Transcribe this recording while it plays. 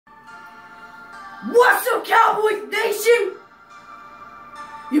What's up, Cowboys Nation?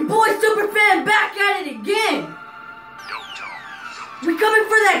 Your boy Superfan back at it again. We coming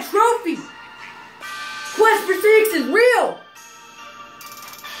for that trophy. Quest for 6 is real.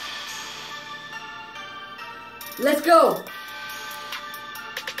 Let's go.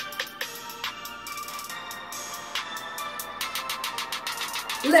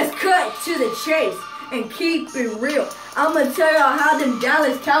 Let's cut to the chase and keep it real. I'ma tell y'all how them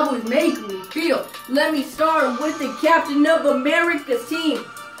Dallas Cowboys make me feel. Let me start with the captain of America's team.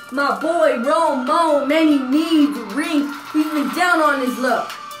 My boy Romo, man, he needs a ring. He's been down on his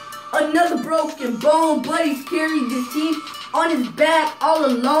luck. Another broken bone, but he's carried this team on his back all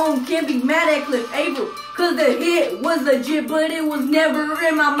alone. Can't be mad at Cliff Averill, cause the hit was legit, but it was never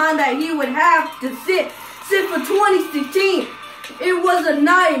in my mind that he would have to sit for 2016. It was a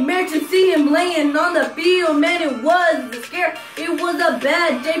nightmare to see him laying on the field, man, it was a scare. It was a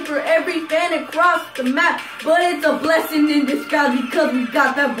bad day for every fan across the map, but it's a blessing in disguise because we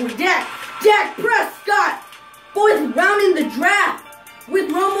got that boy Dak Prescott, 4th round in the draft. With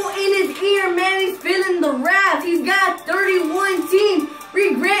Romo in his ear, man, he's feeling the wrath. He's got 31 teams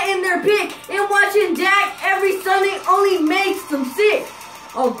regretting their pick, and watching Dak every Sunday only makes them sick.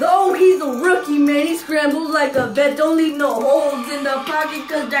 Although he's a rookie, man, he scrambles like a vet. Don't leave no holes in the pocket,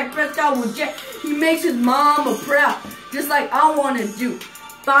 cause Dak Prescott will jet. He makes his mama proud, just like I want to do.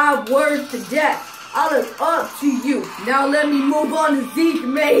 5 words to Dak, I look up to you. Now let me move on to Zeke,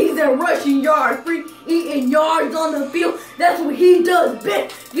 man. He's a rushing yard freak, eating yards on the field. That's what he does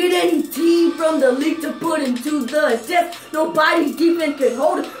best. Get any team from the league to put him to the test. Nobody's defense can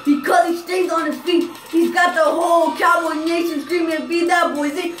hold him because he stays on his feet. He's got the whole Cowboy Nation screaming, "Be that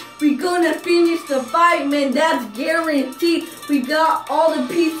boy Zeke." We gonna finish the fight, man. That's guaranteed. We got all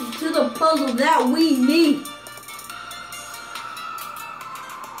the pieces to the puzzle that we need.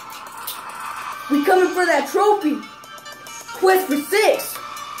 We coming for that trophy. Quest for 6.